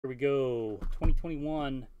Here we go.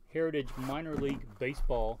 2021 Heritage Minor League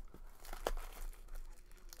Baseball.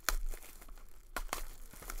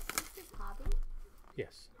 This is hobby?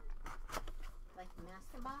 Yes. Like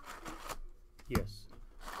master boxing? Yes.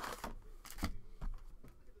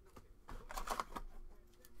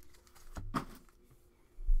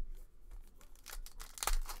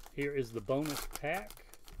 Here is the bonus pack.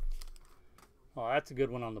 Oh, that's a good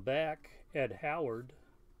one on the back. Ed Howard,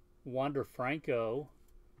 Wander Franco,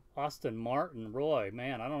 Austin Martin, Roy.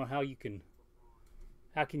 Man, I don't know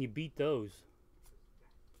how can you beat those?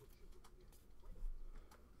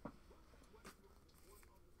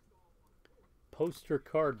 Poster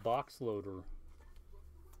card box loader.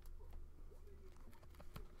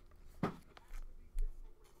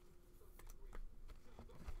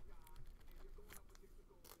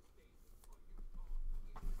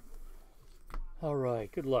 All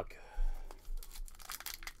right, good luck.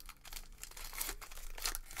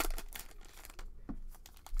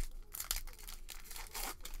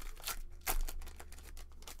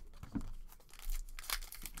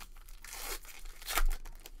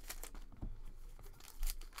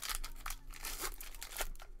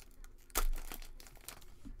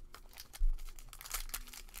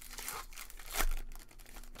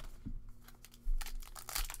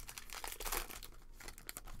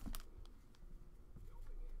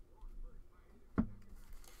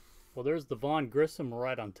 Well, there's the Vaughn Grissom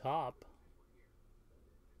right on top.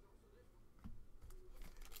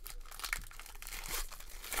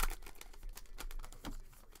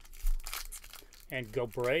 And go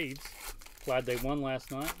Braves. Glad they won last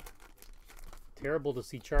night. Terrible to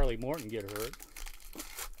see Charlie Morton get hurt.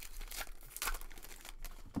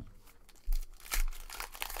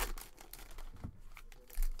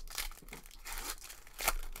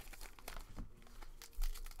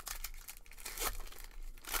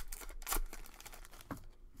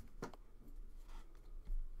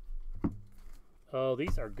 Oh,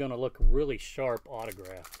 these are going to look really sharp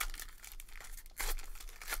autographed.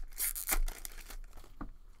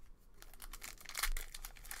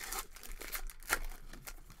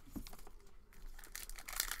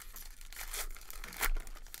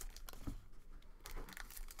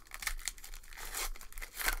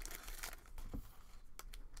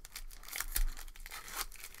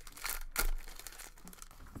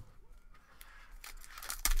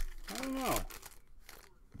 I don't know.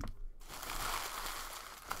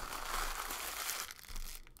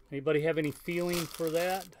 Anybody have any feeling for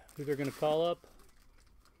that? Who they're going to call up?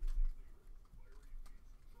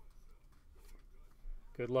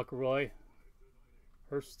 Good luck, Roy.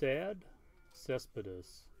 Herstad,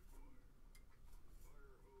 Cespedes.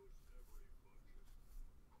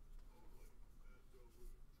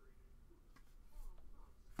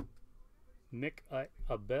 Mick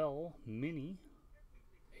Abel, Mini,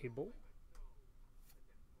 Abel.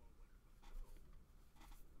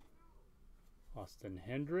 Austin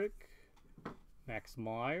Hendrick, Max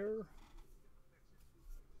Meyer,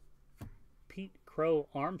 Pete Crow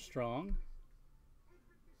Armstrong,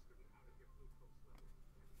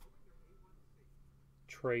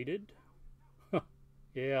 traded.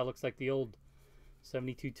 Yeah, looks like the old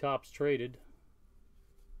 72 tops traded.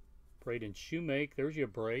 Braden Shoemake, there's your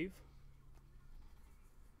Brave.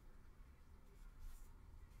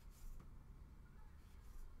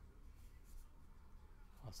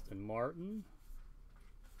 Austin Martin.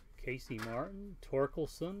 Casey Martin,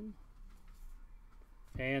 Torkelson,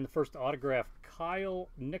 and the first autograph, Kyle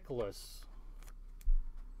Nicholas,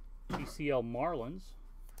 GCL Marlins.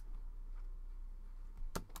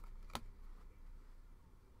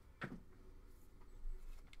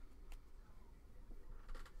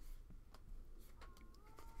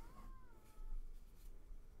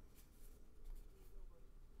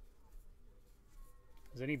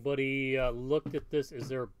 Has anybody looked at this? Is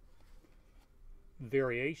there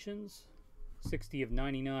variations? 60 of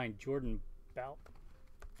 99, Jordan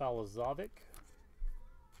Balazovic.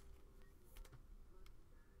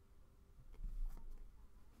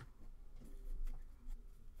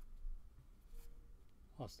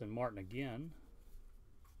 Austin Martin again.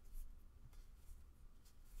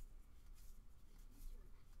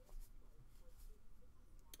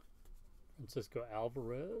 Francisco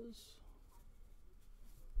Alvarez.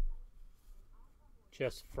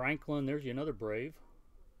 Jess Franklin, there's you another Brave.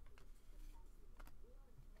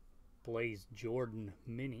 Blaze Jordan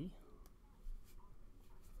Mini.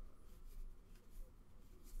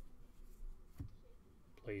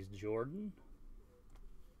 Blaze Jordan.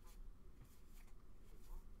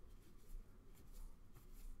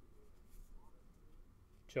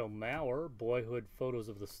 Joe Mauer, Boyhood Photos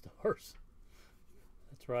of the Stars.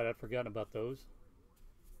 That's right, I'd forgotten about those.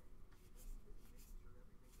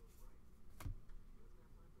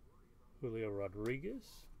 Julio Rodriguez.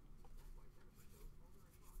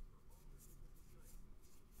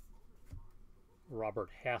 Robert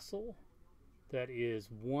Hassell. That is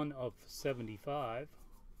 1 of 75.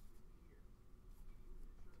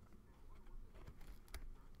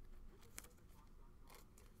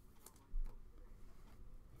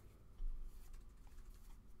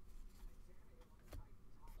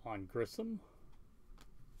 On Grissom.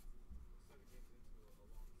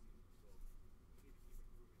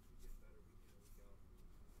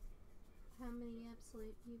 How many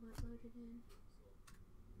absolute you want loaded in?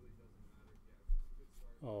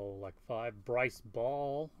 Oh, like 5. Bryce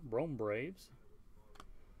Ball, Rome Braves.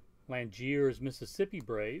 Langier's Mississippi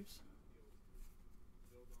Braves.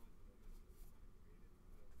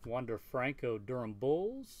 Wander Franco, Durham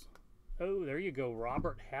Bulls. Oh, there you go.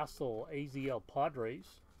 Robert Hassell, AZL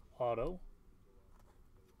Padres auto.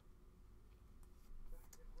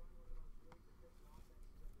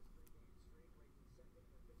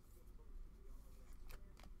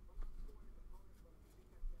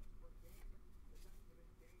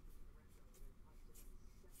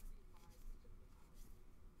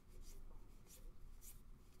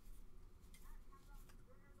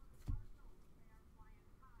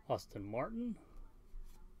 Austin Martin.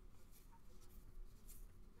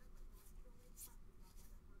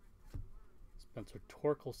 Spencer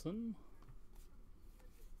Torkelson.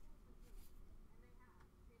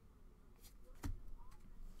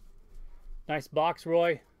 Nice box,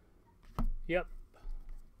 Roy. Yep.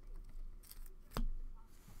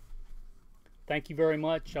 Thank you very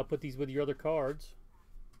much. I'll put these with your other cards.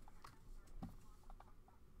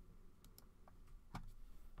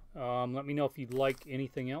 Let me know if you'd like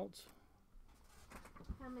anything else.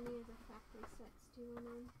 How many of the factory sets do you want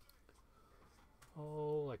in?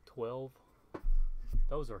 Oh, like 12.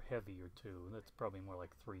 Those are heavier too. That's probably more like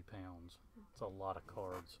 3 pounds. It's a lot of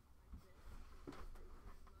cards.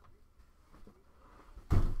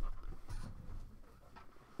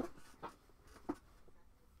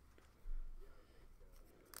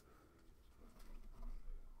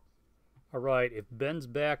 All right, if Ben's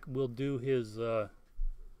back, we'll do his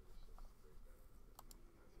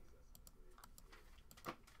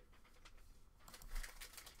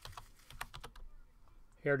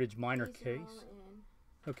Heritage Minor These are case. all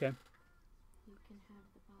in. Okay. You can have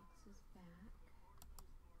the boxes back.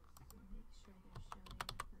 So make sure they're showing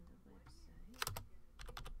up on the website.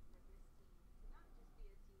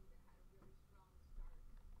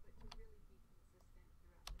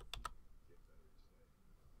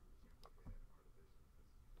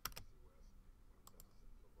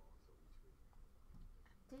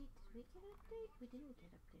 Update? Did we get update? We didn't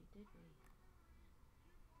get update, did we?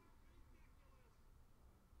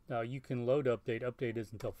 Now you can load update. Update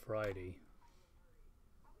is until Friday.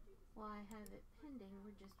 Well, I have it pending.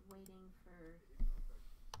 We're just waiting for.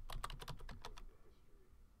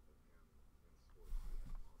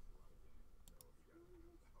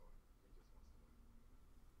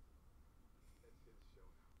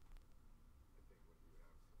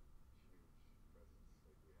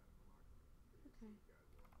 Okay.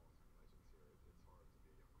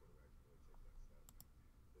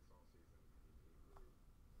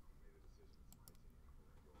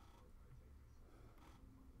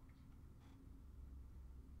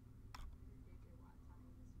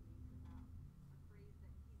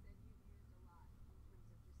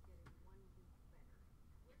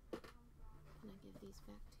 Can I give these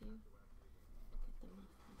back to you? Get them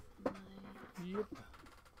off of my. Yep.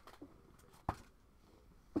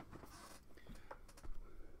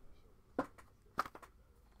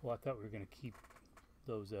 Well, I thought we were going to keep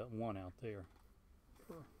those one out there.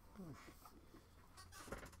 How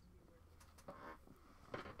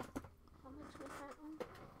much was that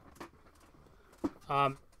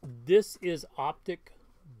one? This is Optic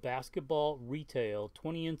Basketball Retail,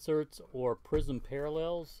 20 inserts or Prism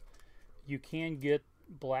Parallels. You can get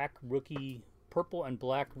black rookie, purple and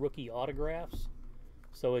black rookie autographs.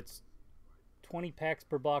 So it's 20 packs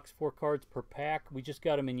per box, 4 cards per pack. We just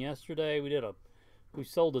got them in yesterday. We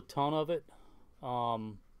sold a ton of it. I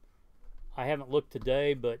haven't looked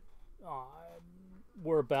today, but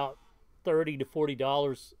we're about $30 to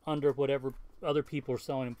 $40 under whatever other people are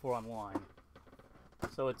selling them for online.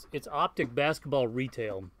 So it's Optic Basketball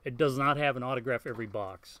Retail. It does not have an autograph every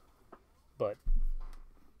box, but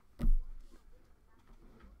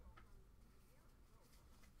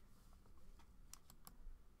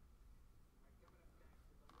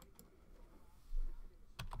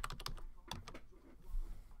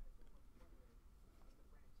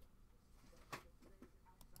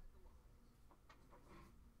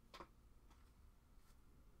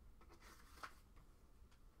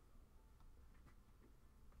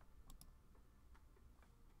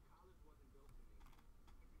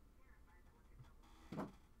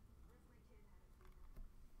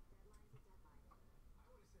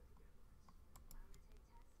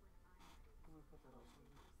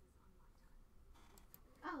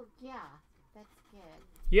Yeah, that's good.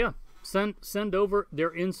 Yeah, send over.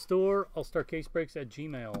 They're in store.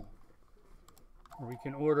 allstarcasebreaks@gmail. Or we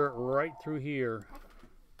can order it right through here.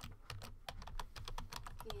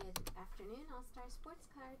 Good afternoon, All Star Sports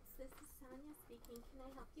Cards. This is Sonia speaking. Can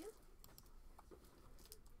I help you?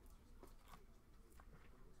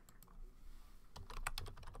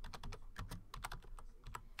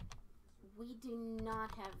 We do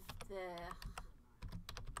not have the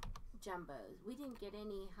jumbos. We didn't get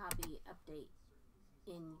any hobby update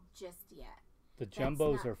in just yet. The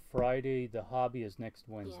jumbos are Friday. The hobby is next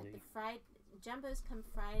Yeah, Wednesday. the jumbos come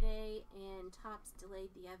Friday, and Topps delayed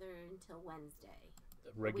the other until Wednesday.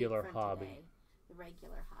 The regular hobby. Today, the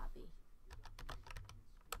regular hobby.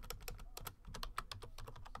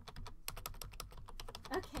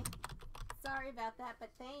 Okay. Sorry about that, but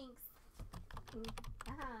thanks.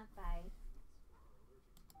 Bye.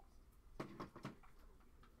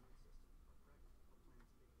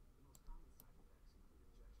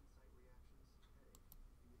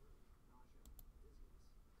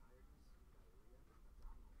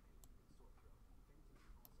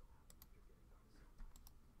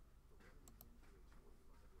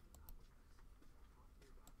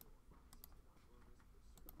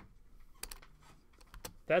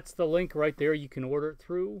 That's the link right there. You can order it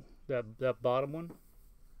through that bottom one.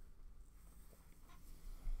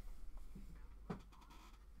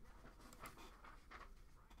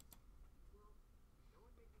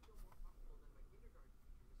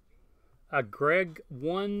 Greg,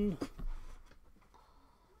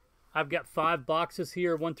 I've got 5 boxes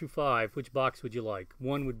here, 1 through 5. Which box would you like?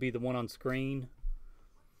 1 would be the one on screen.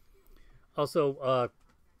 Also, a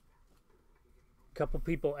couple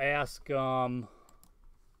people ask, can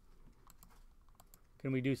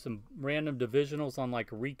we do some random divisionals on like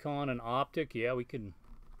Recon and Optic? Yeah, we can.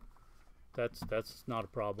 That's not a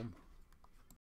problem.